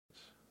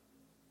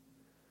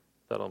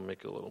That'll make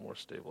it a little more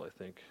stable, I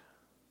think.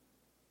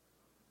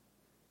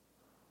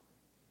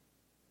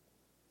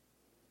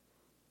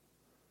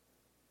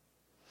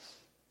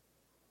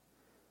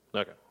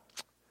 Okay.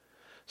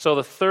 So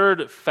the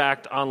third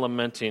fact on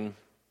lamenting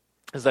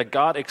is that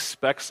God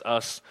expects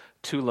us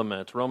to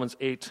lament. Romans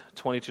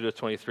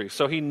 8:22-23.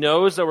 So he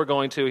knows that we're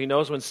going to. He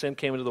knows when sin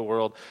came into the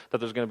world that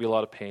there's going to be a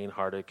lot of pain,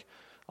 heartache,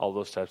 all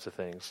those types of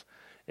things.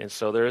 And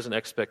so there is an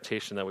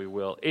expectation that we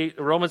will.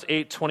 Romans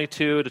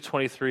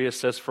 8:22-23, it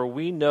says, "For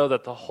we know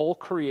that the whole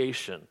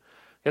creation,"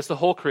 yes, the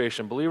whole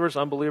creation, believers,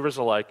 unbelievers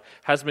alike,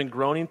 "has been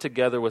groaning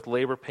together with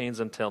labor pains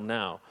until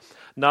now.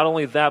 Not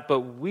only that, but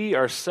we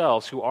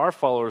ourselves, who are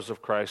followers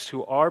of Christ,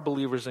 who are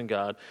believers in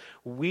God,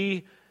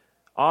 we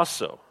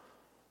also,"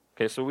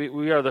 okay, so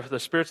we are the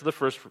spirits of the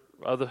first,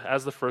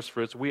 as the first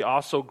fruits, "we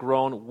also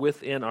groan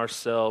within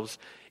ourselves,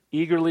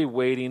 eagerly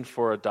waiting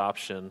for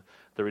adoption,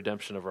 the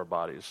redemption of our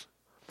bodies."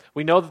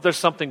 We know that there's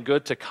something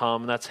good to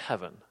come, and that's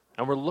heaven.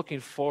 And we're looking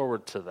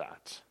forward to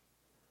that.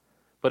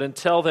 But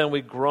until then,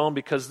 we groan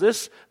because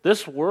this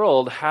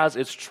world has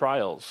its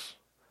trials.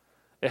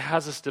 It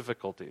has its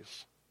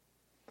difficulties.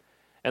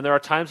 And there are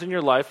times in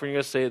your life where you're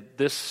going to say,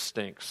 this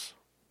stinks.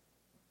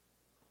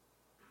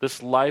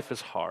 This life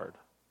is hard.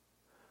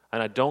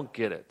 And I don't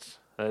get it.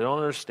 And I don't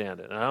understand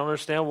it. And I don't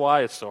understand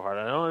why it's so hard.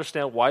 And I don't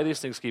understand why these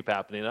things keep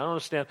happening. And I don't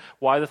understand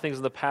why the things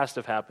in the past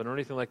have happened or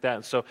anything like that.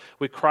 And so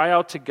we cry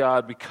out to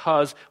God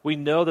because we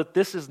know that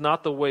this is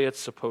not the way it's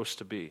supposed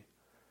to be.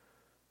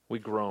 We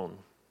groan.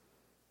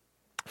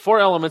 4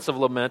 elements of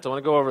lament. I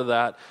want to go over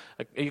that.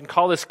 You can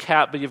call this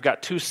CAT, but you've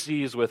got 2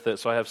 C's with it.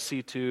 So I have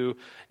C2,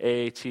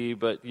 A, T,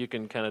 but you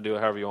can kind of do it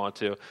however you want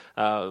to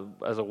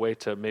as a way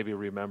to maybe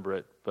remember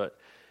it. But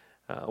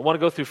I want to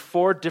go through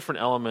 4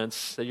 different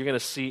elements that you're going to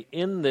see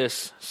in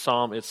this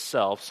psalm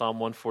itself, Psalm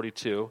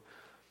 142.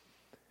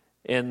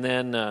 And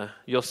then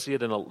you'll see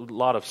it in a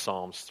lot of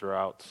psalms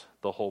throughout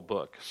the whole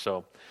book.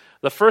 So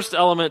the first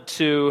element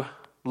to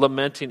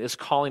lamenting is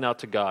calling out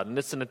to God. And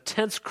it's an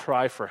intense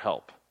cry for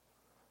help.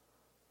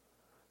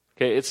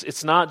 Okay,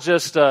 it's not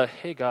just,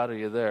 hey, God, are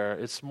you there?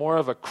 It's more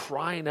of a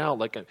crying out,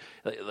 like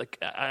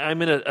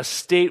I'm in a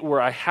state where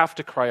I have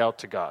to cry out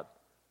to God.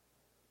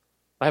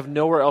 I have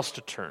nowhere else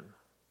to turn.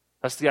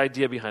 That's the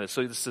idea behind it.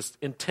 So it's this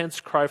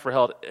intense cry for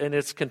help, and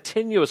it's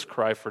continuous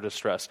cry for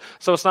distress.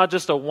 So it's not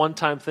just a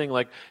one-time thing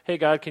like, hey,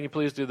 God, can you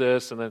please do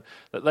this? And then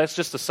that's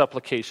just a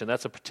supplication.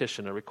 That's a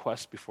petition, a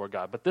request before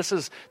God. But this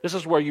is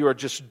where you are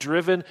just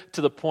driven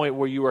to the point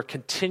where you are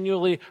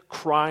continually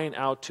crying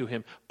out to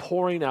Him,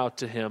 pouring out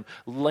to Him,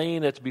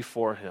 laying it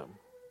before Him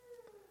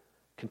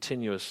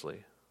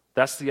continuously.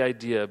 That's the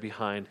idea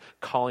behind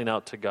calling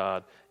out to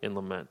God in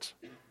lament.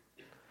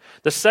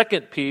 The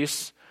second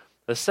piece,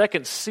 the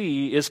second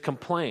C, is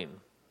complain.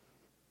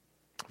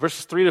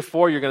 Verses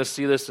 3-4, you're going to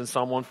see this in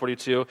Psalm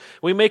 142.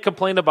 We may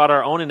complain about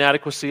our own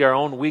inadequacy, our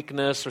own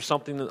weakness, or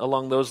something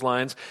along those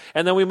lines.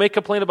 And then we may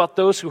complain about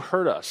those who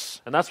hurt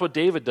us. And that's what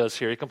David does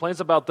here. He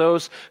complains about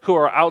those who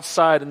are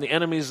outside and the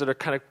enemies that are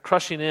kind of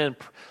crushing in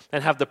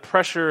and have the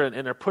pressure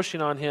and are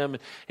pushing on him.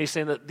 And he's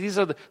saying that these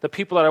are the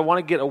people that I want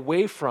to get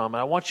away from. And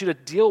I want you to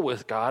deal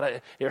with,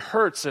 God. It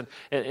hurts.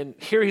 And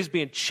here he's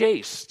being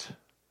chased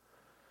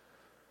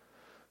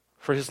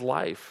for his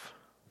life.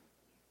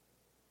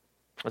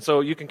 And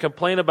so you can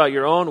complain about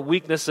your own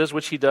weaknesses,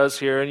 which he does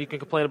here, and you can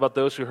complain about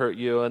those who hurt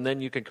you, and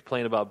then you can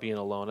complain about being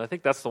alone. I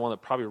think that's the one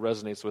that probably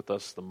resonates with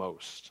us the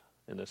most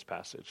in this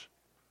passage.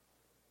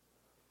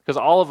 Because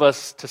all of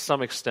us, to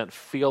some extent,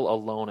 feel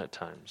alone at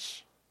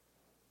times.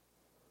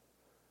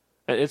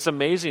 And it's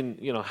amazing,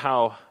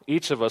 how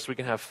each of us, we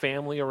can have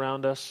family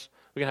around us,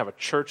 we can have a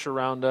church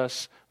around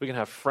us. We can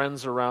have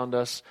friends around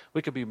us.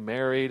 We could be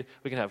married.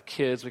 We can have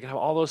kids. We can have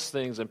all those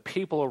things and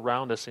people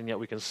around us, and yet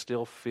we can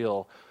still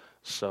feel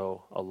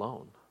so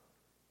alone.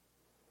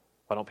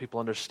 Why don't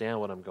people understand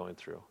what I'm going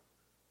through?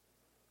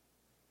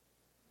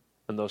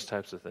 And those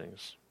types of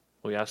things.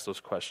 We ask those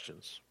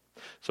questions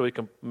so we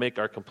can make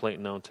our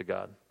complaint known to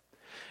God.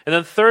 And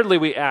then thirdly,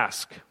 we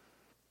ask.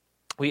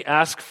 We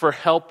ask for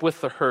help with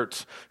the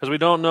hurt because we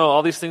don't know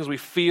all these things we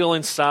feel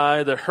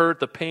inside, the hurt,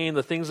 the pain,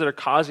 the things that are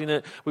causing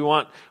it. We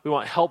want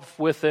help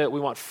with it.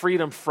 We want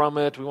freedom from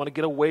it. We want to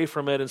get away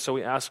from it, and so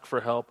we ask for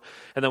help.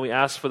 And then we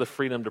ask for the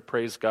freedom to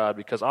praise God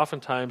because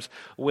oftentimes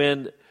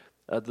when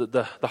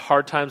the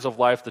hard times of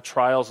life, the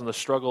trials and the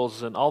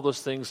struggles and all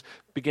those things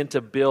begin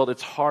to build,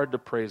 it's hard to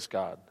praise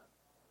God.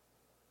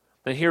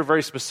 And here,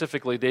 very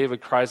specifically,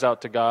 David cries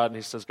out to God, and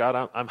he says,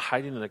 God, I'm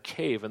hiding in a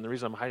cave, and the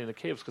reason I'm hiding in a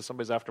cave is because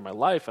somebody's after my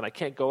life, and I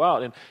can't go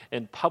out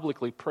and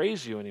publicly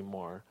praise you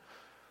anymore.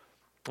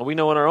 Well, we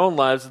know in our own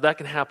lives that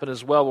can happen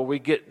as well, where we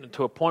get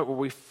to a point where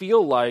we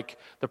feel like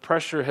the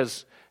pressure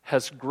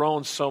has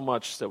grown so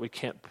much that we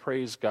can't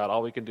praise God.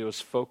 All we can do is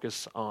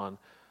focus on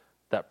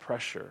that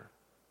pressure,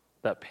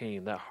 that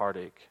pain, that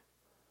heartache,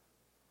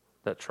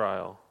 that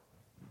trial.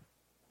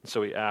 And so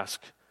we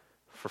ask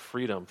for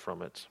freedom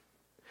from it.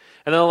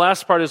 And then the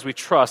last part is we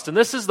trust. And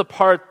this is the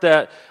part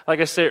that, like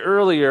I said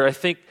earlier, I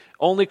think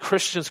only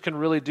Christians can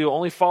really do,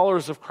 only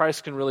followers of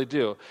Christ can really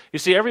do. You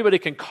see, everybody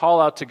can call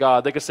out to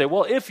God. They can say,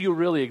 well, if you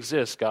really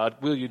exist, God,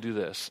 will you do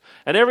this?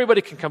 And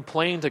everybody can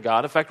complain to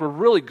God. In fact, we're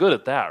really good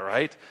at that,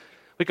 right?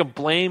 We can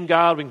blame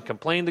God, we can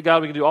complain to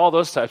God, we can do all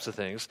those types of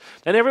things.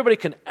 And everybody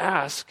can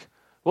ask,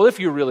 well, if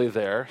you're really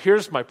there,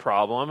 here's my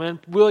problem, and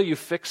will you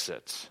fix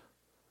it?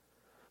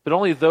 But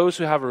only those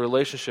who have a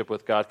relationship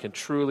with God can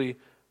truly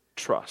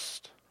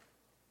trust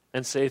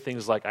and say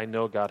things like, I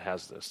know God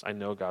has this. I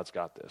know God's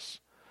got this.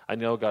 I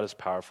know God is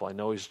powerful. I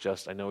know He's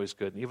just. I know He's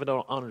good. And even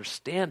though I don't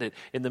understand it,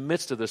 in the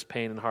midst of this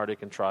pain and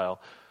heartache and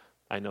trial,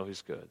 I know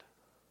He's good.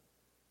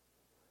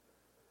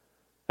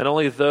 And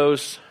only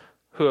those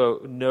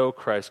who know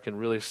Christ can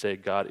really say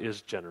God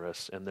is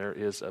generous and there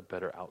is a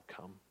better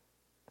outcome.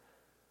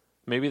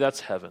 Maybe that's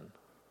heaven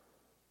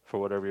for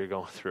whatever you're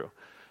going through.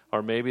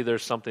 Or maybe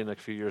there's something a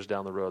few years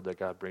down the road that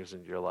God brings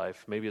into your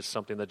life. Maybe it's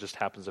something that just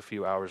happens a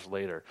few hours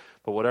later.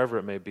 But whatever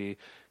it may be,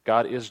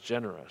 God is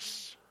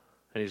generous.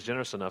 And He's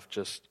generous enough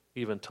just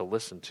even to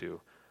listen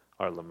to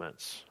our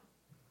laments.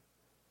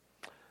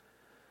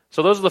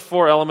 So those are the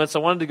four elements. I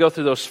wanted to go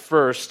through those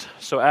first.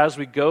 So as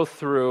we go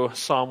through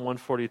Psalm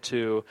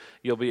 142,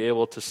 you'll be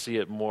able to see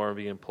it more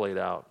being played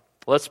out.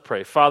 Let's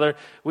pray. Father,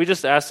 we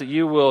just ask that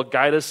you will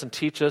guide us and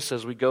teach us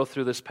as we go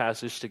through this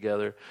passage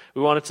together.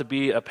 We want it to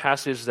be a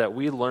passage that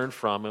we learn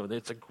from, and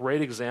it's a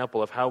great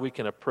example of how we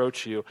can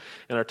approach you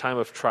in our time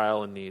of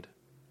trial and need.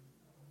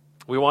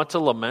 We want to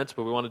lament,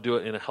 but we want to do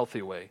it in a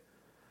healthy way.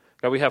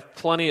 God, we have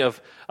plenty of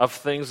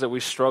things that we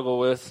struggle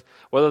with,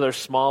 whether they're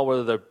small,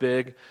 whether they're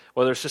big,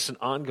 whether it's just an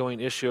ongoing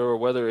issue, or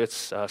whether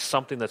it's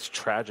something that's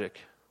tragic.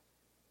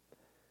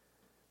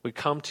 We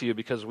come to you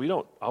because we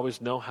don't always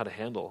know how to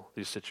handle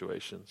these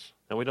situations,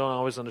 and we don't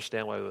always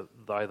understand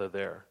why they're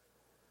there.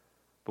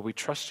 But we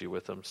trust you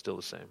with them still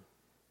the same.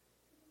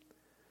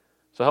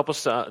 So help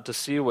us to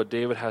see what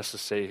David has to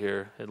say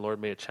here, and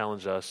Lord, may it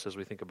challenge us as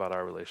we think about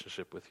our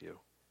relationship with you.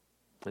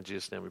 In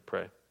Jesus' name we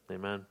pray.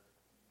 Amen.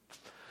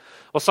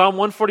 Well, Psalm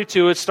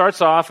 142, it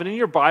starts off, and in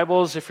your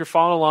Bibles, if you're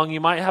following along, you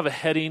might have a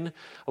heading.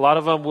 A lot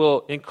of them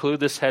will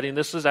include this heading.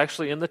 This is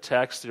actually in the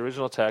text, the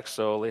original text,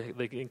 so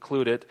they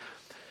include it.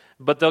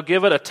 But they'll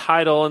give it a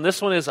title, and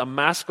this one is A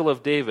Maskil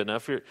of David. Now,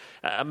 if you're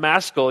a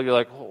maskil, you're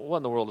like, what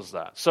in the world is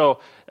that? So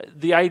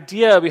the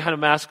idea behind a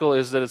maskil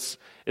is that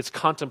it's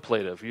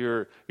contemplative.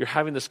 You're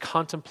having this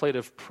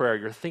contemplative prayer.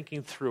 You're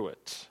thinking through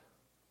it.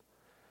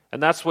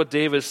 And that's what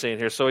David is saying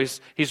here. So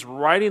he's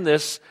writing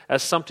this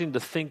as something to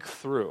think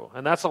through.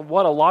 And that's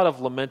what a lot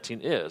of lamenting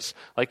is.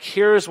 Like,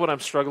 here's what I'm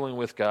struggling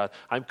with, God.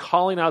 I'm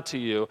calling out to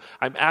you.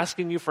 I'm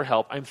asking you for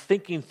help. I'm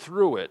thinking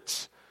through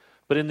it.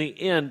 But in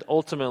the end,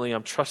 ultimately,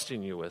 I'm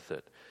trusting you with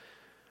it.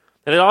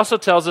 And it also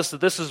tells us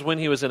that this is when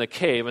he was in a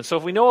cave. And so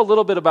if we know a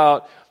little bit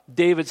about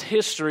David's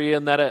history,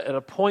 and that at a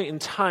point in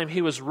time,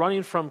 he was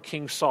running from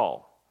King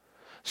Saul.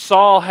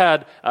 Saul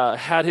had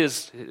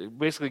his,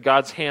 basically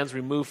God's hands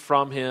removed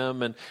from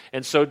him,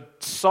 and so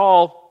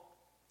Saul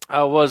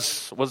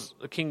was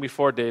a king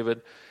before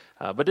David,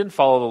 but didn't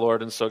follow the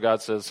Lord, and so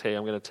God says, hey,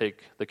 I'm going to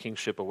take the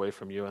kingship away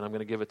from you, and I'm going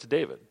to give it to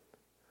David.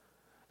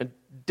 And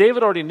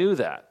David already knew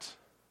that,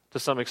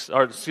 Saul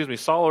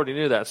already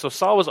knew that, so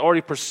Saul was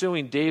already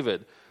pursuing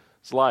David's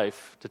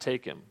life to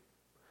take him.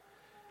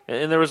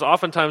 And there was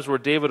often times where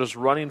David was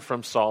running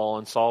from Saul,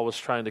 and Saul was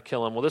trying to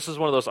kill him. Well, this is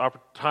one of those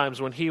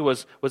times when he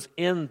was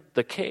in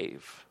the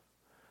cave.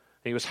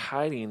 And he was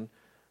hiding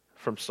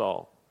from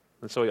Saul.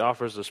 And so he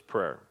offers this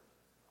prayer.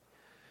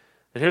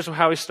 And here's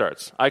how he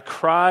starts. I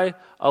cry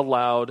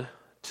aloud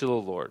to the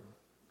Lord.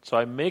 So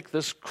I make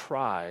this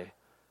cry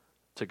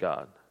to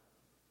God.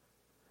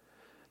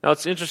 Now,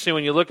 it's interesting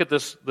when you look at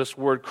this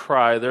word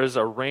cry, there's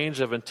a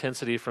range of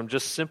intensity from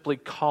just simply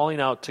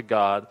calling out to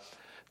God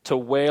to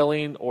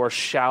wailing or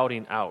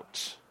shouting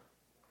out.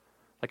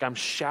 Like, I'm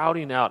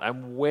shouting out,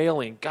 I'm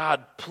wailing,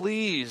 God,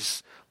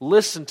 please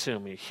listen to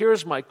me.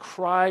 Here's my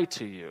cry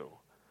to you.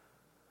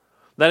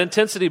 That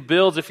intensity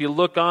builds if you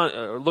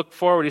look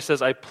forward. He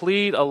says, I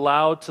plead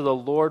aloud to the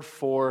Lord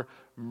for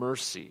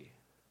mercy.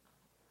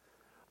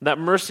 That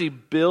mercy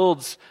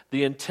builds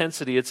the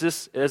intensity. It's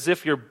as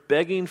if you're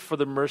begging for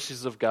the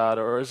mercies of God,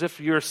 or as if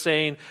you're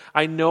saying,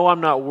 I know I'm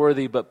not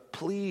worthy, but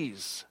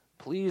please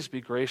be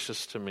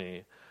gracious to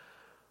me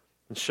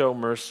and show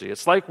mercy.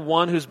 It's like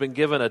one who's been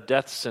given a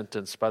death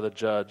sentence by the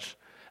judge,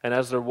 and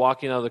as they're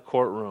walking out of the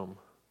courtroom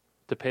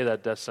to pay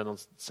that death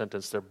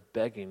sentence, they're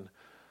begging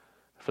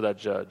for that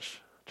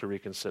judge to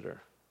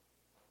reconsider.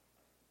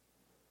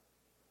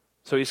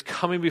 So he's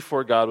coming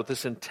before God with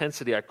this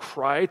intensity. I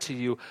cry to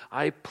you,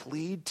 I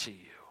plead to you,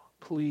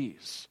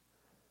 please.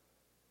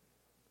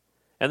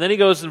 And then he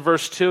goes in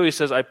verse 2, he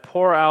says, I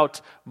pour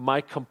out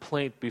my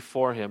complaint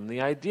before him. And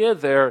the idea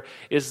there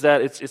is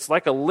that it's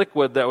like a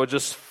liquid that would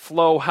just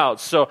flow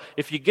out. So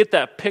if you get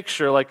that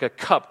picture like a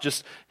cup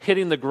just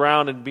hitting the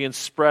ground and being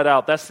spread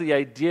out, that's the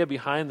idea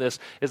behind this,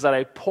 is that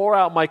I pour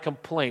out my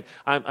complaint.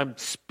 I'm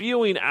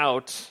spewing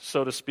out,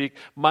 so to speak,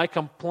 my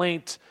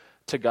complaint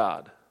to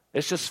God.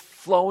 It's just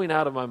flowing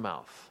out of my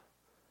mouth.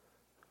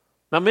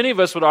 Now, many of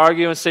us would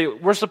argue and say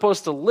we're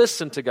supposed to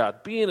listen to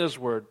God, be in His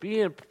Word,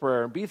 be in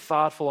prayer, and be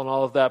thoughtful and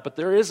all of that. But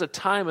there is a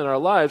time in our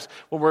lives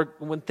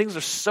when things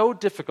are so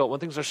difficult, when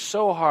things are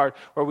so hard,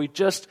 where we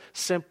just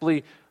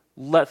simply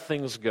let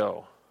things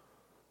go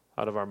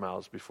out of our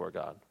mouths before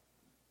God.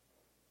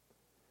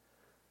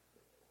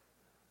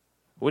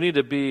 We need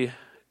to be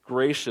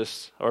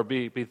gracious, or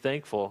be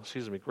thankful,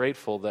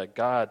 grateful that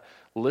God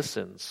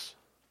listens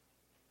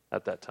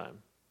at that time.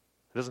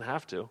 He doesn't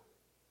have to.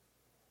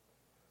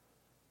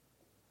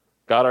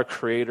 God, our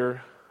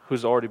Creator,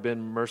 who's already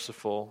been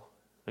merciful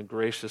and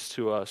gracious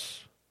to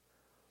us,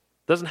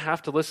 doesn't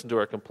have to listen to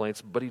our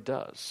complaints, but He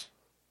does.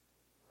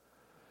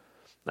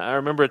 Now, I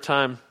remember a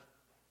time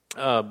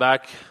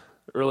back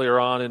earlier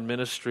on in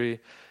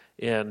ministry,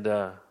 and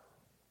I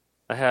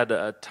had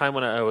a time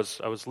when I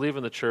was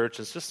leaving the church,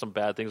 and just some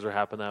bad things were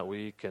happening that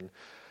week, and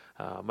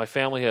my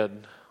family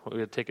we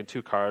had taken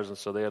 2 cars, and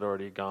so they had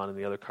already gone in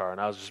the other car,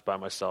 and I was just by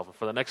myself. And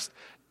for the next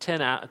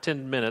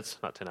 10 minutes,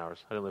 not 10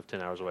 hours, I didn't live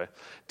 10 hours away,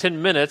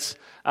 10 minutes,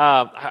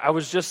 I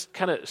was just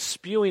kind of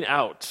spewing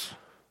out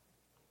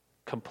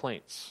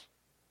complaints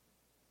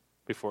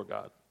before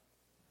God.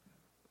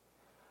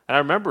 And I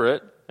remember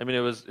it. I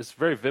mean, it's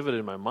very vivid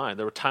in my mind.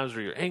 There were times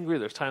where you're angry,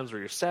 there's times where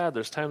you're sad,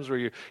 there's times where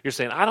you're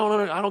saying, I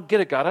don't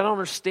get it, God, I don't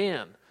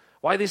understand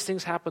why these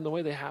things happen the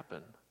way they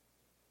happen.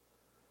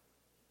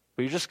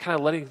 But you're just kind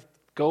of letting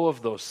go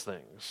of those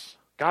things.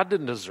 God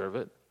didn't deserve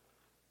it.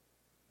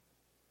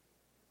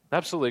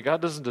 Absolutely,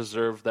 God doesn't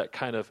deserve that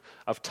kind of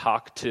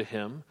talk to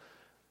Him,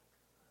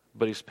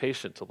 but He's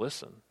patient to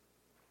listen.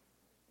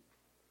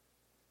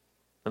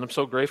 And I'm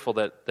so grateful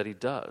that He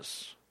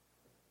does.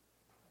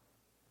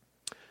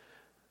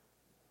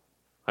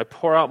 I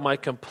pour out my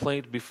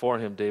complaint before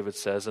Him, David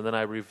says, and then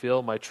I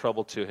reveal my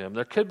trouble to Him.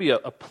 There could be a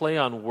play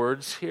on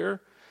words here.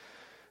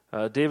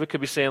 David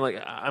could be saying,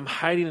 like, I'm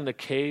hiding in a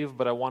cave,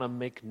 but I want to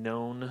make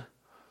known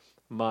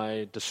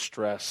my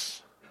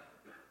distress,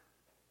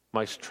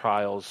 my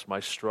trials,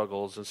 my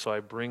struggles, and so I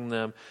bring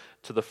them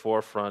to the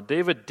forefront.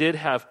 David did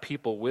have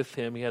people with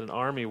him. He had an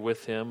army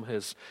with him,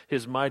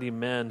 his mighty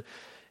men,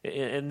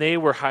 and they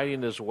were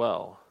hiding as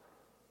well.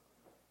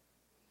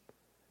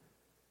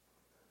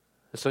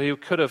 And so he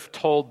could have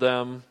told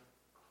them,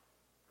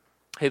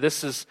 hey,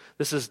 this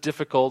is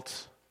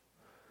difficult.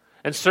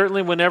 And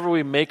certainly whenever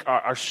we make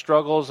our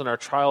struggles and our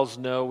trials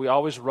known, we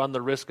always run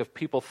the risk of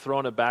people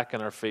throwing it back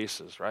in our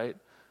faces, right?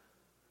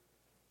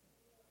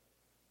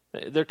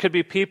 There could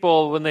be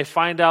people, when they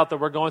find out that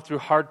we're going through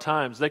hard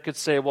times, they could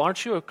say, well,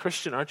 aren't you a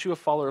Christian? Aren't you a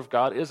follower of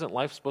God? Isn't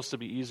life supposed to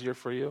be easier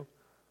for you?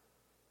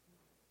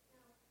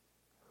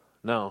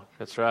 No,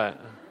 that's right.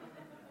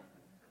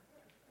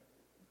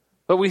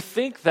 But we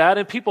think that,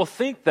 and people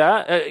think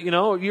that,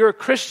 you're a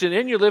Christian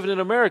and you're living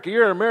in America.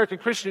 You're an American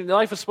Christian, and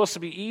life is supposed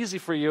to be easy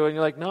for you. And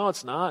you're like, no,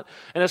 it's not.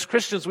 And as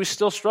Christians, we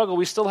still struggle.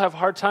 We still have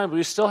hard times.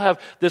 We still have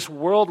this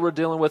world we're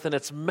dealing with and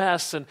its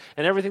mess and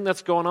everything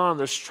that's going on.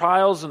 There's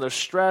trials and there's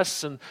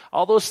stress and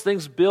all those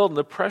things build and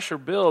the pressure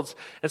builds.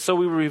 And so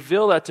we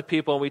reveal that to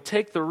people and we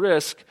take the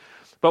risk.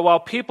 But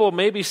while people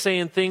may be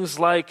saying things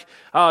like,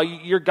 oh,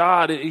 your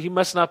God, He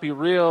must not be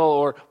real,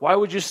 or why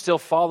would you still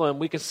follow Him?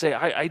 We can say,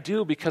 I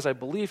do because I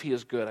believe He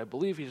is good. I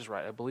believe He's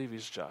right. I believe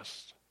He's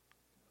just.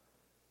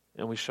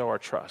 And we show our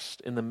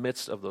trust in the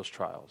midst of those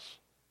trials.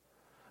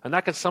 And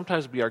that can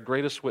sometimes be our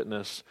greatest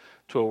witness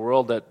to a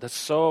world that's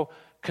so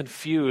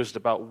confused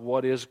about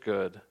what is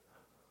good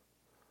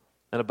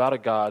and about a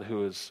God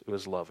who is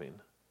loving.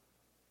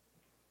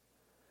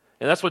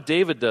 And that's what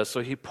David does.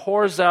 So he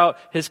pours out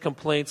his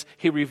complaints.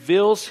 He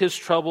reveals his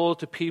trouble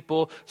to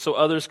people so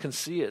others can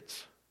see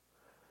it.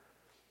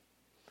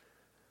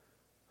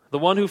 The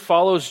one who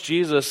follows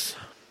Jesus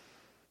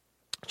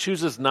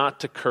chooses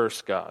not to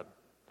curse God,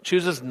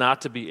 chooses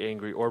not to be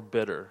angry or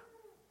bitter.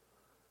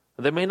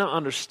 They may not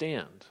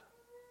understand.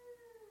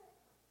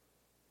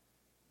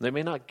 They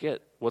may not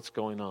get what's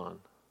going on.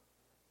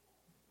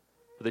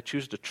 But they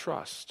choose to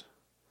trust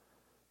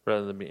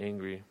rather than be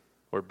angry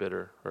or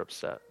bitter or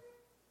upset.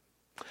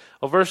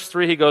 Well, verse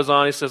 3, he goes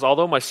on, he says,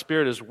 although my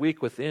spirit is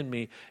weak within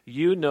me,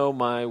 you know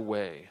my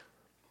way.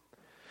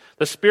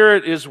 The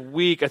spirit is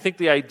weak. I think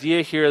the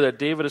idea here that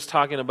David is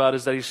talking about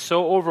is that he's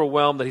so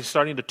overwhelmed that he's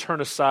starting to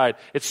turn aside.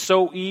 It's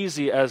so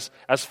easy as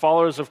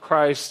followers of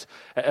Christ,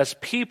 as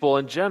people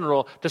in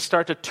general, to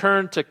start to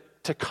turn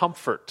to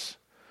comfort.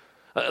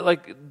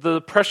 Like the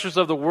pressures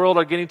of the world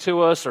are getting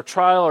to us, or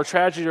trial or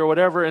tragedy or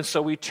whatever, and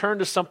so we turn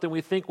to something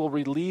we think will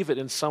relieve it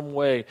in some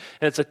way,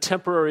 and it's a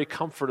temporary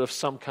comfort of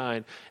some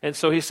kind. And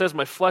so he says,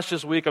 my flesh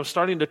is weak. I'm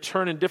starting to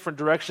turn in different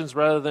directions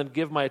rather than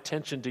give my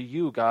attention to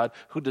you, God,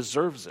 who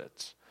deserves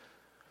it.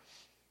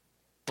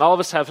 All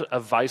of us have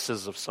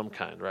vices of some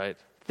kind, right?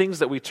 Things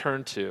that we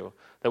turn to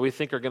that we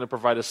think are going to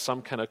provide us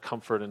some kind of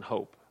comfort and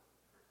hope.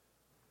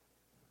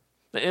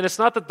 And it's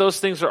not that those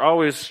things are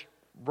always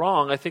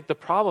wrong. I think the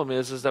problem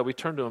is that we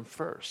turn to Him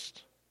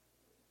first.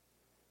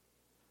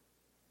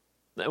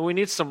 We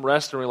need some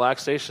rest and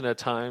relaxation at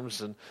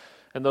times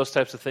and those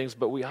types of things,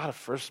 but we ought to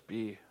first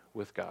be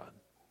with God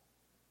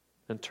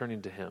and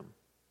turning to Him.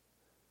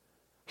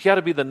 He ought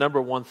to be the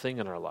number one thing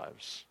in our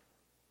lives,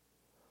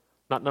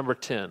 not number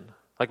 10.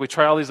 Like we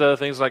try all these other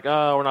things like,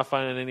 oh, we're not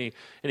finding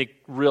any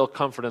real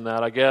comfort in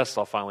that. I guess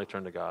I'll finally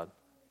turn to God.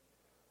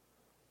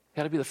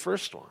 He ought to be the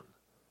first one.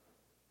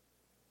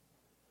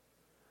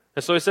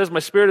 And so he says, my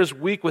spirit is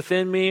weak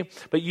within me,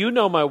 but you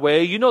know my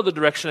way. You know the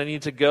direction I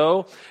need to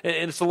go.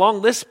 And it's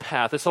along this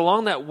path. It's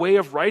along that way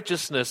of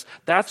righteousness.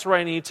 That's where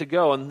I need to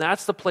go. And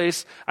that's the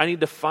place I need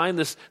to find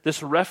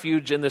this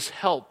refuge and this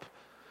help.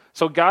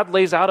 So God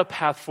lays out a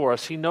path for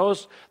us. He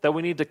knows that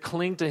we need to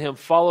cling to him,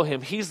 follow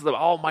him. He's the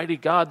almighty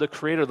God, the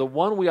creator, the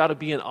one we ought to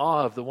be in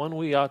awe of, the one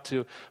we ought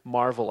to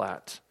marvel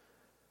at.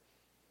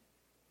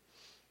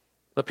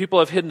 The people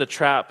have hidden a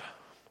trap.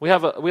 We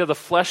have the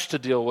flesh to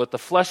deal with. The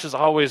flesh is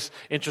always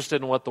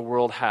interested in what the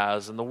world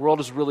has, and the world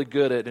is really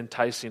good at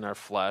enticing our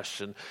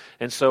flesh.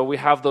 And so we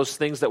have those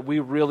things that we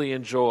really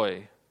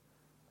enjoy.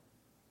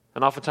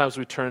 And oftentimes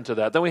we turn to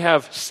that. Then we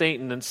have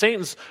Satan, and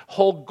Satan's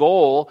whole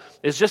goal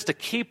is just to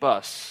keep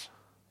us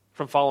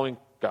from following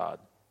God.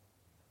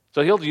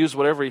 So he'll use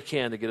whatever he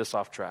can to get us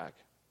off track.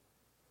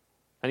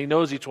 And he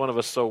knows each one of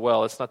us so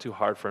well, it's not too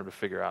hard for him to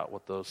figure out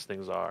what those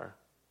things are.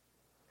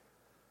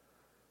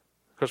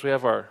 Of course, we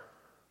have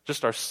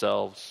just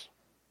ourselves,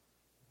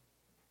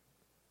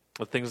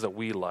 the things that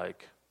we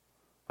like,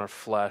 our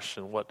flesh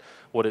and what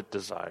it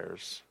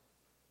desires.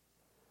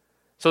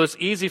 So it's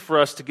easy for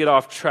us to get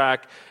off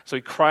track. So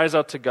he cries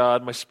out to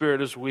God, my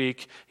spirit is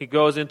weak. He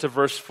goes into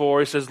verse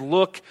 4. He says,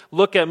 look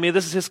at me.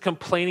 This is his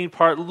complaining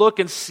part. Look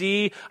and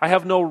see, I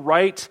have no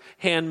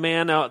right-hand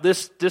man. Now,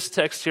 this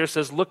text here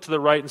says, look to the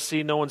right and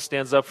see, no one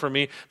stands up for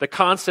me. The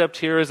concept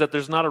here is that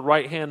there's not a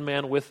right-hand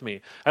man with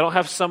me. I don't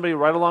have somebody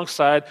right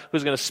alongside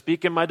who's going to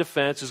speak in my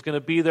defense, who's going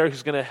to be there,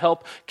 who's going to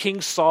help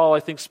King Saul, I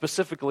think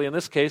specifically in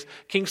this case,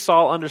 King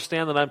Saul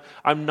understand that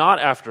I'm not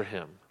after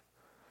him.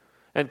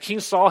 And King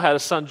Saul had a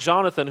son,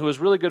 Jonathan, who was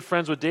really good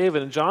friends with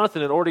David. And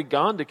Jonathan had already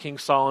gone to King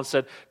Saul and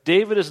said,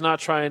 David is not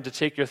trying to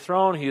take your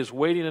throne. He is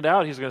waiting it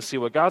out. He's going to see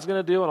what God's going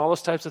to do and all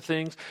those types of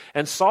things.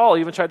 And Saul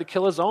even tried to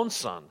kill his own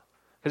son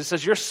because he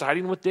says, you're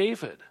siding with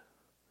David.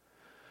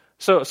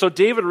 So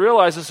David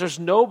realizes there's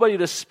nobody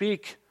to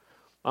speak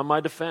on my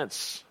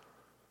defense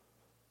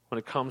when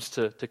it comes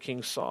to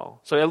King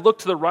Saul. So I look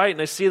to the right and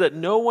I see that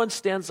no one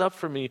stands up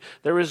for me.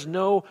 There is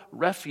no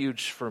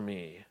refuge for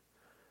me.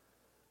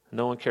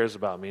 No one cares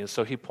about me. And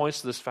so he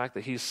points to this fact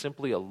that he's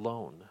simply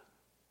alone.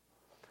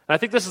 And I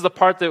think this is the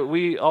part that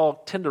we all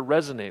tend to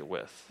resonate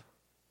with.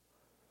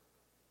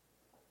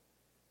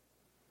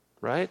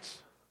 Right?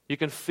 You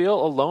can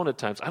feel alone at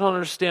times. I don't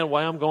understand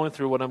why I'm going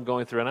through what I'm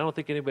going through, and I don't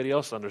think anybody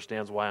else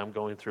understands why I'm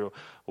going through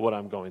what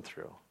I'm going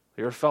through.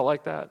 You ever felt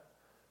like that?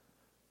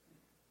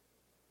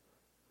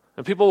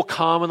 And people will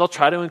come and they'll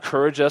try to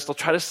encourage us. They'll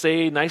try to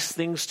say nice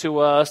things to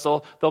us.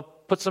 They'll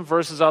put some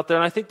verses out there.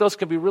 And I think those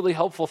can be really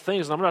helpful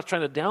things. And I'm not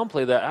trying to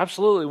downplay that.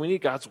 Absolutely, we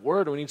need God's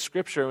word. We need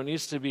Scripture. It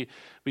needs to be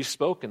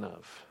spoken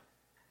of.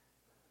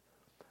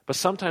 But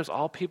sometimes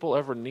all people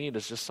ever need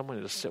is just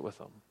somebody to sit with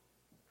them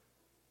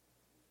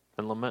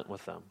and lament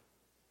with them,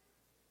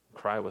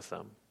 cry with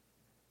them.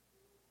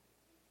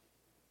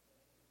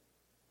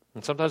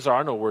 And sometimes there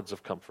are no words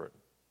of comfort,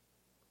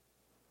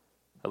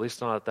 at least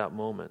not at that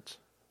moment.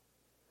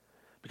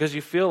 Because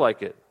you feel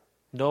like it.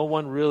 No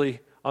one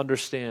really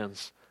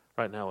understands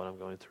right now what I'm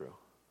going through.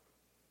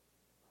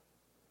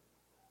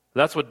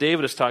 That's what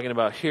David is talking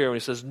about here when he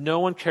says, no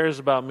one cares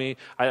about me.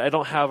 I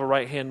don't have a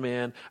right-hand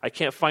man. I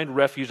can't find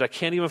refuge. I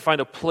can't even find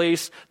a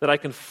place that I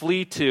can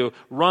flee to,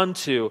 run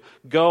to,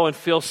 go and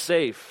feel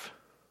safe.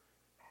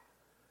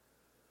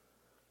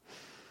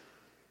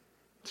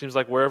 It seems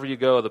like wherever you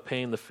go, the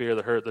pain, the fear,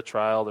 the hurt, the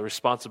trial, the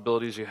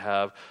responsibilities you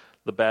have,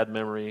 the bad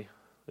memory,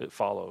 it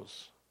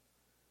follows.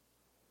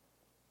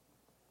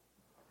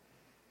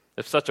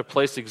 If such a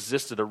place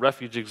existed, a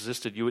refuge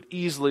existed, you would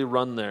easily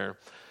run there.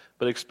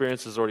 But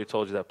experience has already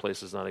told you that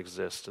place does not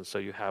exist, and so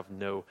you have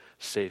no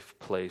safe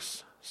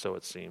place, so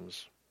it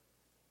seems.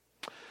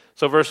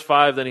 So verse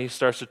 5, then he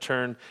starts to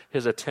turn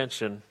his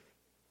attention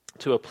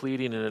to a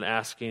pleading and an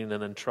asking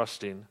and then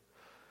trusting.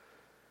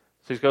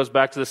 So he goes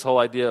back to this whole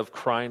idea of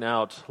crying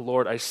out,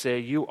 Lord, I say,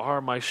 you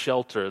are my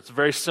shelter. It's a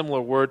very similar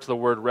word to the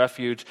word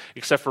refuge,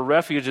 except for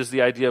refuge is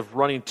the idea of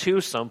running to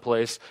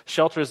someplace.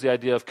 Shelter is the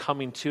idea of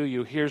coming to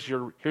you. Here's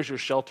your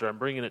shelter. I'm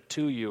bringing it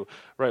to you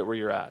right where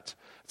you're at.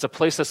 It's a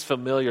place that's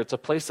familiar. It's a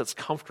place that's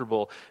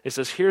comfortable. It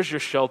says, here's your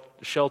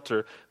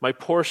shelter, my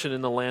portion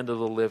in the land of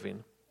the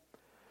living.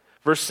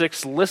 Verse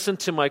 6, listen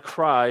to my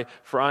cry,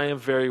 for I am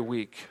very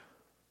weak.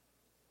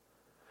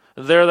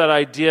 There, that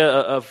idea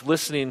of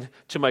listening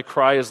to my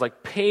cry is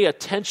like, pay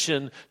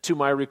attention to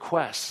my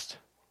request.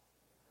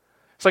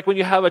 It's like when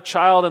you have a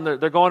child and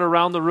they're going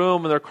around the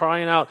room and they're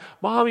crying out,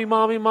 Mommy,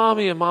 Mommy,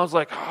 Mommy, and Mom's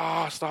like,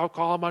 stop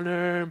calling my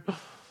name.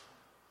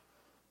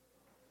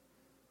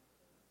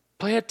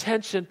 Pay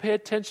attention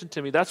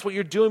to me. That's what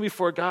you're doing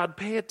before God.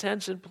 Pay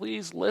attention,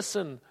 please,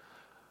 listen.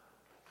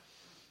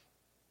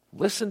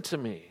 Listen to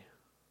me,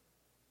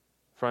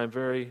 for I'm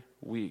very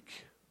weak.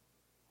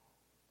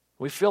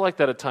 We feel like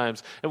that at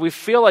times. And we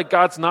feel like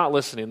God's not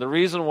listening. The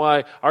reason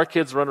why our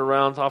kids run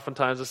around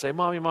oftentimes and say,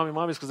 Mommy, Mommy,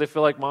 Mommy, is because they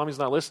feel like Mommy's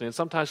not listening. And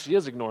sometimes she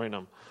is ignoring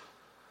them.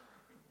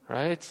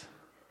 Right?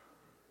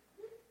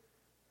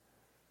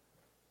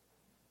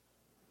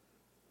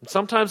 And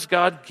sometimes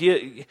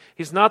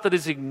He's not that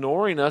He's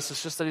ignoring us,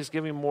 it's just that He's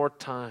giving more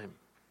time.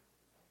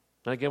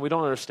 And again, we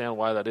don't understand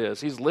why that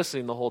is. He's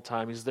listening the whole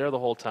time. He's there the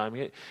whole time.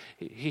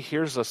 He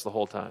hears us the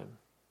whole time.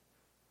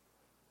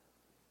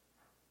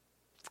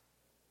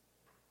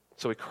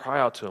 So we cry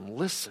out to Him,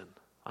 listen,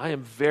 I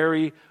am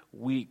very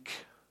weak.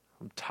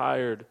 I'm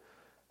tired.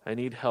 I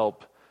need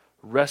help.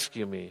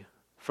 Rescue me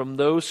from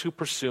those who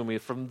pursue me,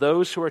 from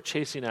those who are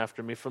chasing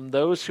after me, from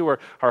those who are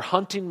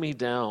hunting me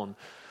down.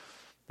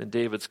 In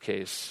David's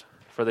case,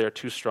 for they are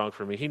too strong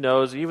for me. He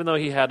knows, even though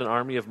he had an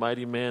army of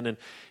mighty men, and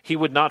he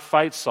would not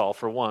fight Saul,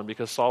 for one,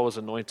 because Saul was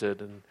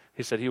anointed, and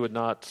he said he would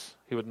not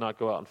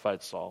go out and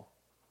fight Saul.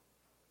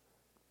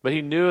 But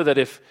he knew that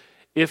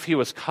if he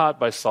was caught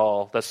by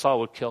Saul, that Saul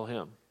would kill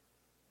him.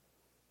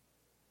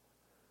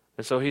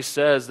 And so he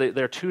says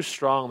they're too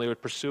strong, they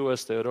would pursue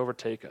us, they would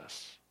overtake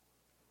us.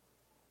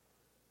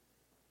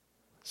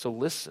 So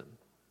listen.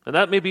 And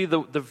that may be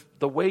the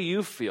way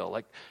you feel,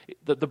 like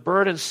the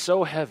burden's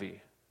so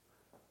heavy.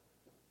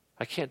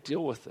 I can't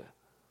deal with it.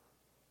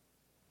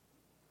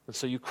 And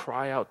so you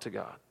cry out to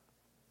God.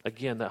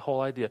 Again, that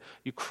whole idea.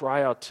 You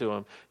cry out to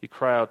Him,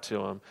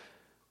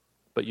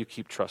 but you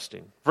keep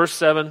trusting. Verse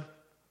 7,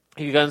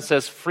 he again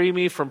says, free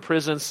me from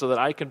prison so that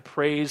I can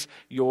praise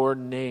your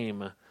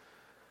name.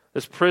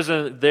 This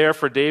prison there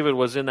for David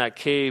was in that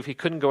cave. He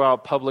couldn't go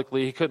out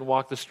publicly. He couldn't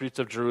walk the streets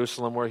of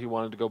Jerusalem where he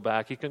wanted to go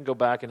back. He couldn't go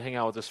back and hang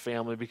out with his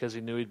family because he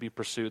knew he'd be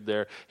pursued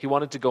there. He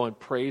wanted to go and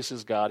praise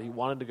his God. He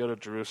wanted to go to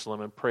Jerusalem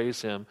and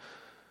praise Him,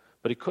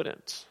 but he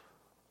couldn't.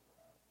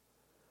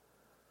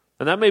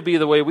 And that may be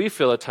the way we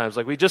feel at times.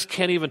 Like we just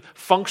can't even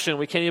function.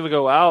 We can't even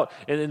go out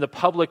in the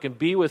public and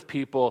be with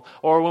people.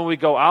 Or when we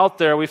go out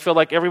there, we feel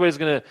like everybody's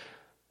going to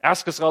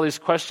ask us all these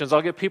questions.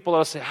 I'll get people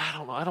that'll say, I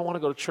don't know, I don't want to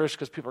go to church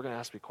because people are going to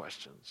ask me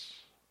questions.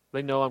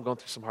 They know I'm going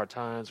through some hard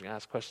times. They're going to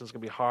ask questions. It's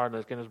going to be hard, and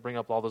it's going to bring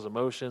up all those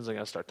emotions. They're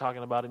going to start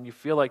talking about it, and you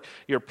feel like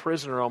you're a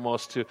prisoner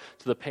almost to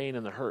the pain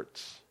and the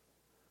hurts.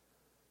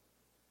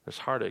 There's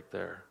heartache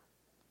there.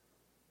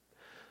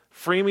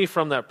 Free me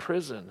from that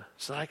prison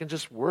so that I can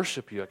just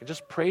worship you. I can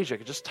just praise you. I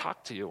can just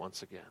talk to you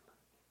once again.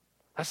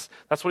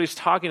 That's what he's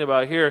talking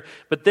about here.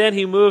 But then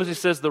he moves, he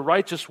says, the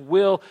righteous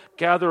will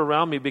gather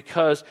around me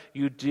because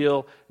you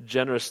deal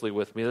generously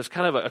with me. There's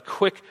kind of a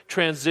quick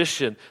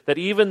transition that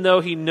even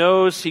though he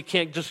knows he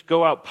can't just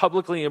go out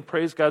publicly and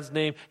praise God's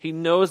name, he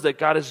knows that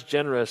God is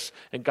generous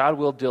and God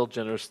will deal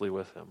generously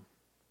with him.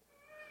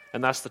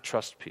 And that's the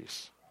trust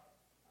piece.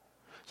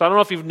 So I don't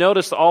know if you've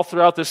noticed all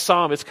throughout this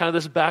psalm, it's kind of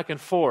this back and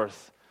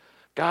forth.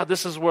 God,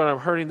 this is where I'm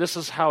hurting. This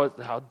is how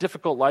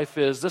difficult life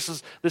is. This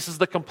is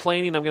the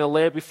complaining. I'm going to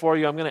lay it before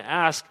you. I'm going to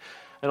ask,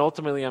 and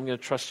ultimately I'm going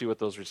to trust you with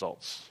those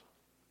results.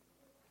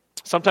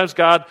 Sometimes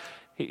God,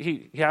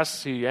 he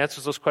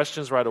answers those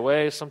questions right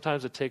away.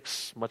 Sometimes it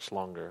takes much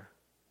longer.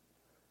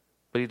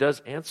 But He does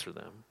answer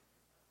them.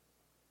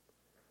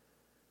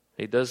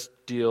 He does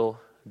deal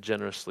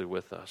generously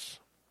with us.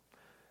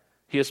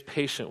 He is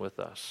patient with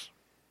us.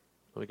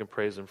 We can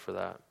praise Him for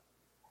that.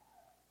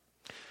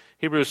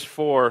 Hebrews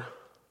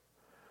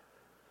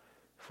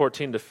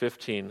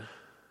 4:14-15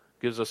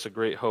 gives us a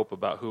great hope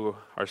about who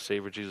our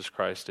Savior Jesus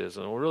Christ is.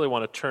 And we really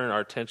want to turn our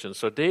attention.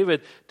 So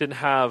David didn't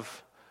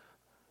have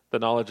the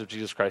knowledge of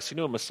Jesus Christ. He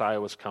knew a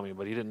Messiah was coming,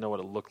 but he didn't know what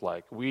it looked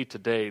like. We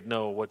today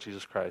know who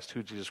Jesus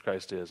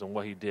Christ is, and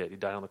what He did. He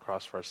died on the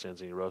cross for our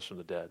sins, and He rose from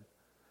the dead.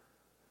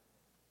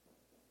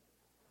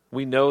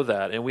 We know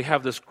that, and we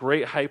have this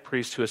great high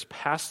priest who has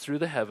passed through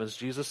the heavens,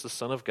 Jesus, the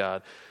Son of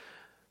God.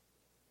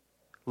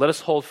 Let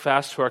us hold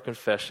fast to our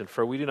confession,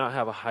 for we do not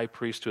have a high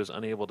priest who is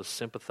unable to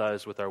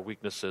sympathize with our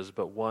weaknesses,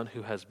 but one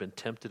who has been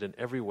tempted in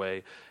every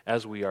way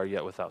as we are,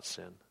 yet without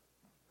sin.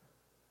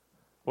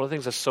 One of the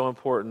things that's so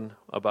important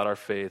about our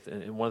faith,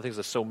 and one of the things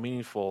that's so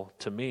meaningful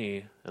to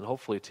me, and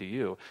hopefully to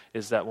you,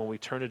 is that when we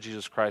turn to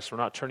Jesus Christ, we're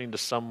not turning to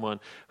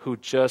someone who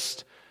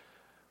just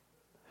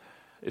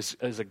is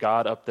a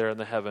God up there in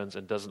the heavens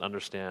and doesn't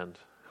understand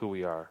who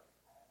we are.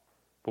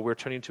 But we're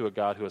turning to a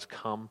God who has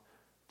come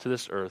to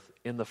this earth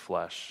in the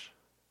flesh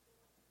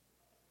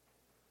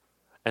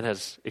and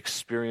has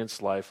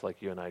experienced life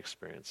like you and I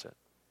experience it.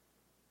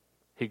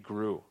 He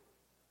grew.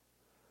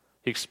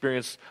 He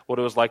experienced what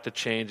it was like to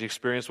change. He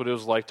experienced what it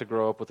was like to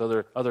grow up with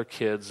other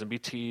kids and be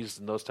teased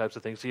and those types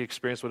of things. He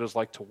experienced what it was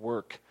like to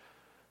work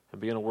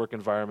and be in a work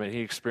environment. He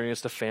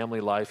experienced a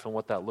family life and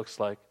what that looks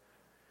like.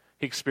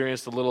 He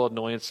experienced the little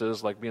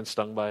annoyances like being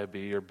stung by a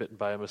bee or bitten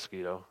by a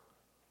mosquito.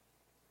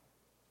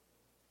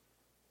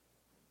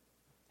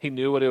 He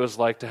knew what it was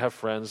like to have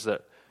friends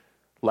that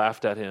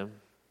laughed at him.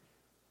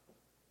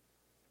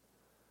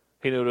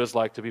 He knew what it was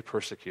like to be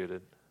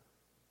persecuted.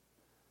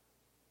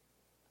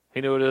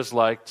 He knew what it was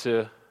like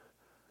to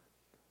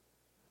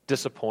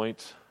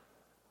disappoint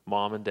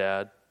mom and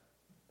dad.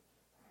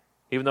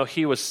 Even though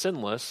he was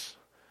sinless,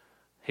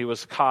 he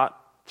was caught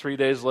 3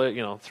 days late,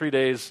 3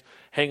 days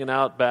hanging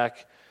out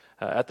back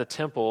at the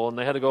temple, and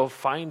they had to go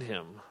find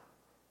him.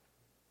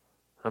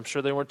 I'm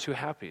sure they weren't too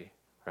happy,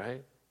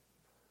 right?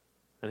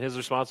 And his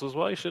response was,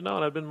 well, you should know,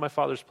 and I've been in my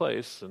Father's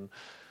place. And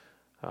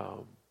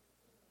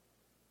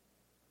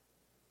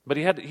but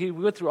he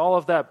went through all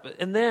of that,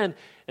 and then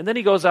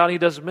he goes out and he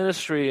does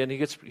ministry, and he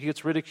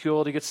gets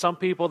ridiculed. He gets some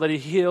people that he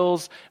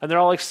heals, and they're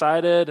all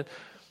excited,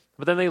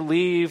 but then they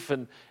leave,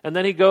 and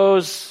then he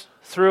goes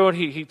through and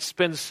he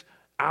spends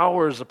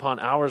hours upon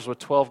hours with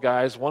 12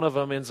 guys. One of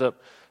them ends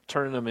up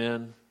turning him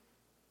in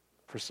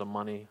for some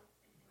money.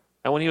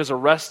 And when he was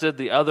arrested,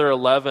 the other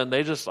 11,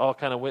 they just all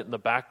kind of went in the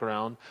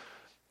background.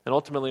 And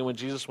ultimately, when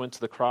Jesus went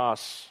to the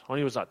cross, when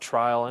he was at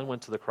trial and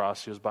went to the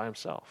cross, he was by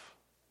himself,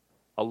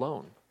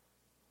 alone.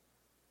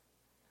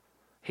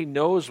 He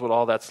knows what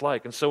all that's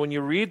like. And so when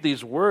you read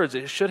these words,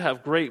 it should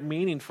have great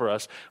meaning for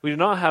us. We do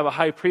not have a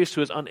high priest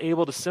who is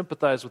unable to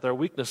sympathize with our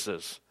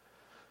weaknesses.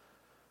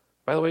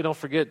 By the way, don't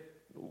forget,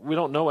 we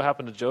don't know what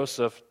happened to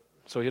Joseph.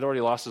 So he had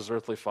already lost his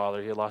earthly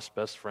father. He had lost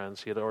best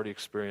friends. He had already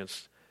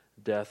experienced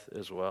death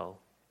as well.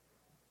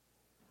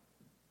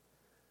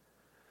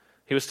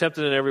 He was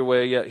tempted in every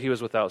way, yet he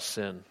was without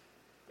sin.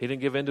 He didn't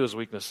give in to his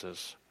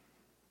weaknesses.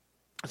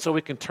 So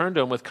we can turn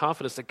to him with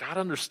confidence that God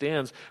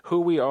understands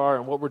who we are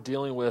and what we're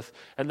dealing with.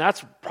 And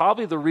that's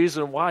probably the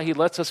reason why he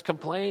lets us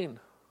complain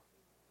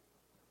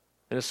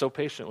and is so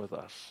patient with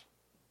us.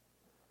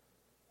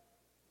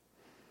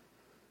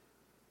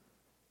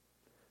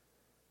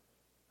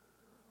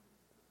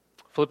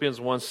 Philippians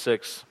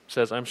 1:6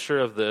 says, I'm sure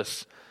of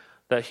this,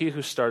 that he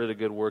who started a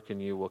good work in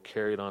you will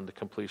carry it on to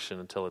completion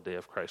until the day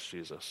of Christ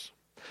Jesus.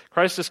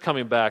 Christ is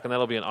coming back, and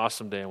that'll be an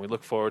awesome day, and we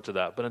look forward to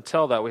that. But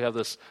until that, we have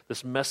this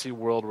messy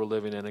world we're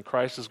living in, and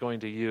Christ is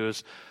going to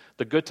use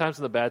the good times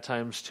and the bad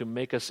times to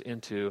make us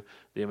into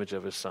the image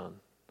of his Son.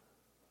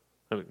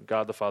 I mean,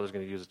 God the Father is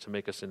going to use it to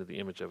make us into the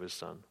image of his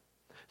Son.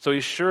 So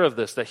he's sure of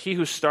this, that he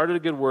who started a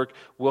good work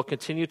will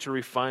continue to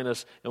refine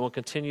us and will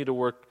continue to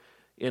work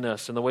in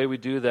us. And the way we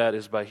do that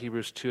is by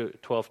Hebrews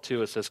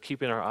 12:2. It says,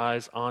 keeping our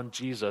eyes on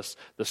Jesus,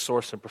 the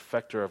source and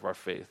perfecter of our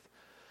faith.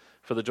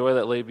 For the joy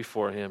that lay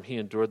before him, he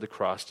endured the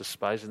cross,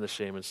 despising the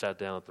shame, and sat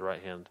down at the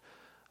right hand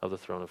of the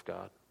throne of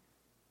God.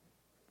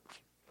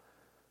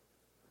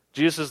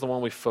 Jesus is the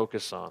one we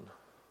focus on,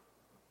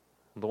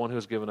 the one who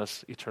has given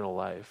us eternal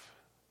life.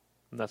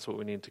 And that's what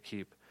we need to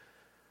keep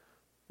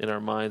in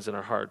our minds and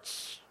our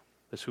hearts,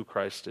 is who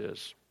Christ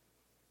is.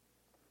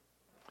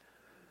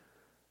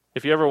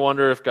 If you ever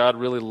wonder if God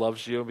really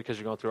loves you because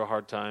you're going through a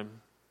hard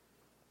time,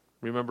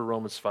 remember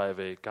Romans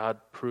 5:8. God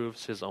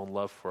proves his own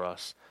love for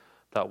us,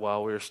 that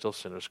while we are still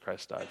sinners,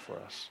 Christ died for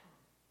us.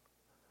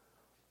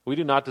 We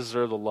do not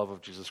deserve the love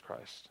of Jesus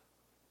Christ,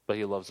 but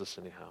he loves us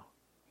anyhow.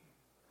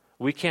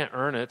 We can't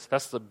earn it.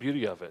 That's the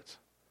beauty of it.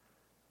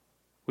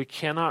 We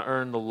cannot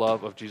earn the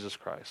love of Jesus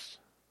Christ.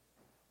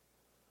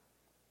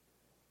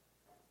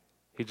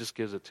 He just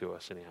gives it to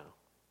us anyhow.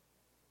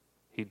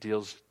 He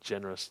deals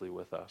generously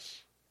with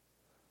us.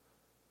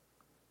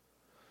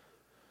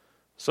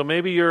 So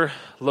maybe you're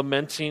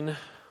lamenting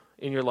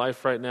in your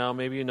life right now.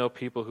 Maybe you know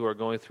people who are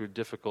going through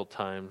difficult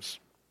times.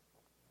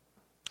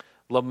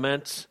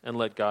 Lament and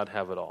let God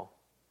have it all.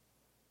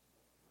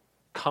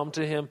 Come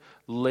to him,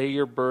 lay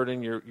your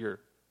burden, your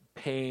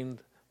pain,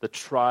 the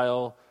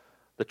trial,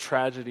 the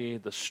tragedy,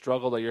 the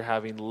struggle that you're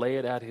having, lay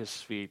it at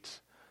his feet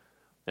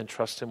and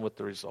trust him with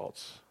the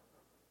results.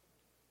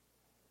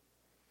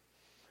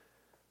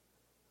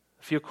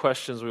 A few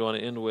questions we want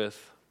to end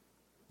with,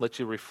 let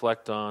you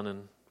reflect on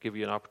and give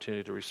you an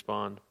opportunity to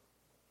respond.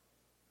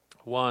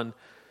 One,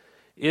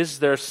 is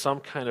there some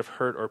kind of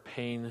hurt or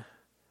pain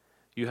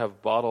you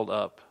have bottled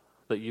up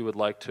that you would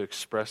like to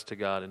express to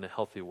God in a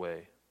healthy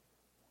way?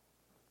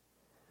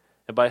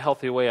 And by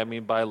healthy way, I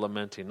mean by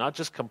lamenting, not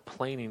just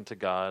complaining to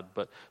God,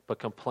 but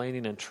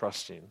complaining and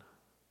trusting.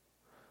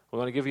 We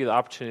want to give you the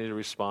opportunity to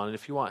respond. And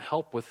if you want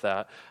help with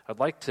that, I'd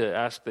like to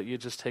ask that you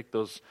just take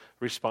those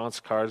response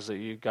cards that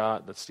you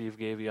got, that Steve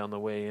gave you on the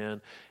way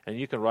in, and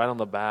you can write on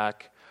the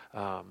back,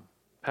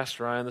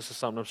 Pastor Ryan, this is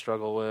something I'm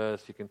struggling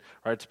with. You can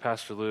write to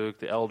Pastor Luke,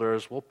 the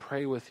elders. We'll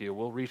pray with you.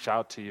 We'll reach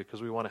out to you because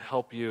we want to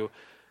help you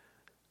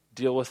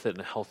deal with it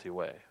in a healthy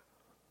way.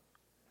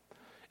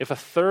 If a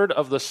third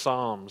of the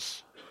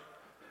Psalms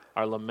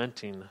are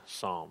lamenting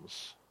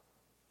Psalms,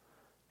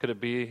 could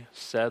it be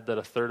said that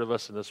a third of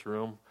us in this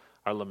room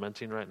are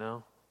lamenting right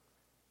now?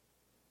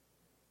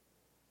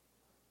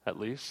 At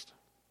least.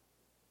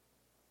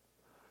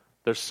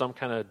 There's some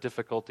kind of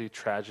difficulty,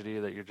 tragedy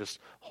that you're just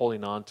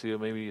holding on to.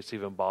 Maybe it's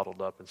even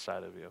bottled up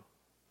inside of you.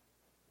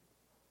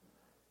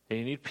 And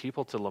you need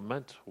people to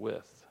lament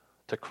with,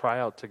 to cry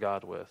out to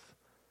God with.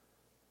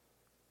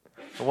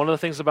 And one of the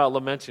things about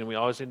lamenting we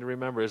always need to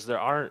remember is we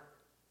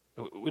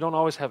don't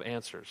always have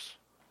answers.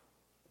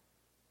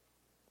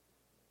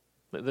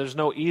 There's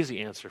no easy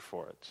answer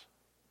for it.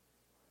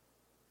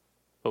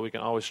 But we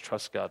can always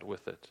trust God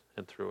with it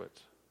and through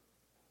it.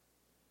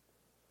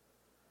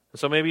 And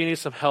so maybe you need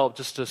some help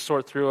just to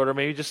sort through it, or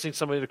maybe you just need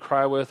somebody to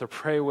cry with or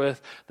pray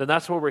with. Then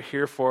that's what we're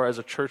here for as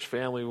a church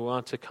family. We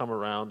want to come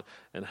around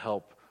and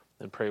help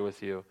and pray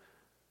with you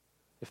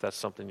if that's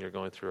something you're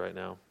going through right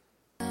now.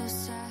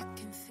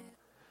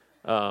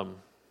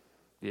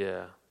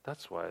 Yeah,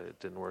 that's why it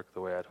didn't work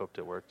the way I'd hoped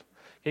it worked.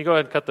 Can you go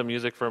ahead and cut the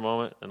music for a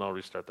moment, and I'll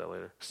restart that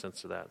later,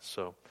 since of that.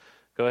 So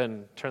go ahead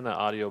and turn that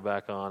audio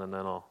back on, and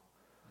then I'll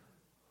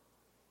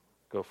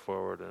go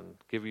forward and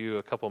give you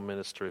a couple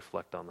minutes to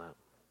reflect on that.